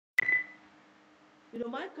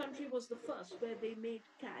My country was the first where they made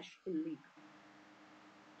cash illegal.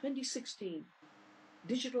 2016,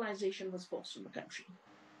 digitalization was forced on the country.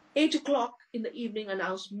 8 o'clock in the evening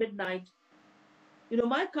announced midnight.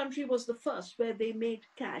 My country was the first where they made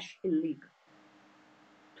cash illegal.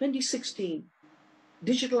 2016,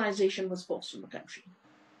 digitalization was forced on the country.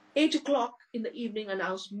 8 o'clock in the evening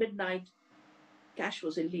announced midnight, cash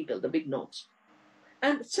was illegal, the big notes.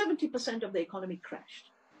 And 70% of the economy crashed.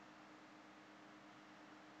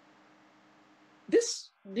 This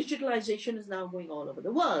digitalization is now going all over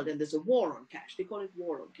the world, and there's a war on cash. They call it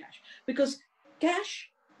war on cash because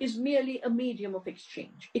cash is merely a medium of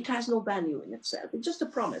exchange. It has no value in itself. It's just a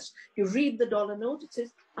promise. You read the dollar note, it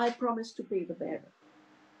says, I promise to pay the bearer.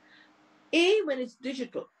 When it's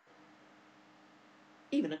digital,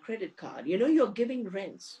 even a credit card, you're giving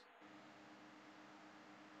rents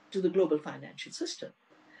to the global financial system.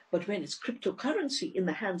 But when it's cryptocurrency in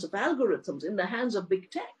the hands of algorithms, in the hands of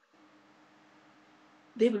big tech,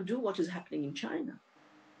 they will do what is happening in China.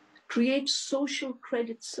 Create social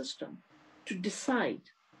credit system to decide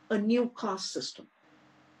a new caste system.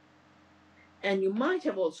 And you might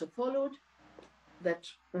have also followed that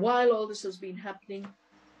while all this has been happening,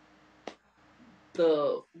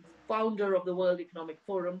 the founder of the World Economic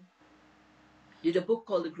Forum did a book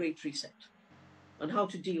called The Great Reset on how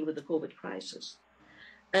to deal with the COVID crisis.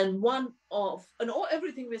 And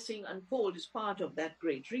everything we're seeing unfold is part of that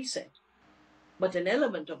Great Reset. But an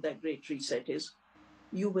element of that Great Reset is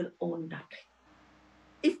you will own nothing.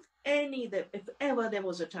 If ever there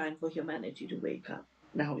was a time for humanity to wake up,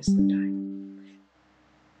 now is the time.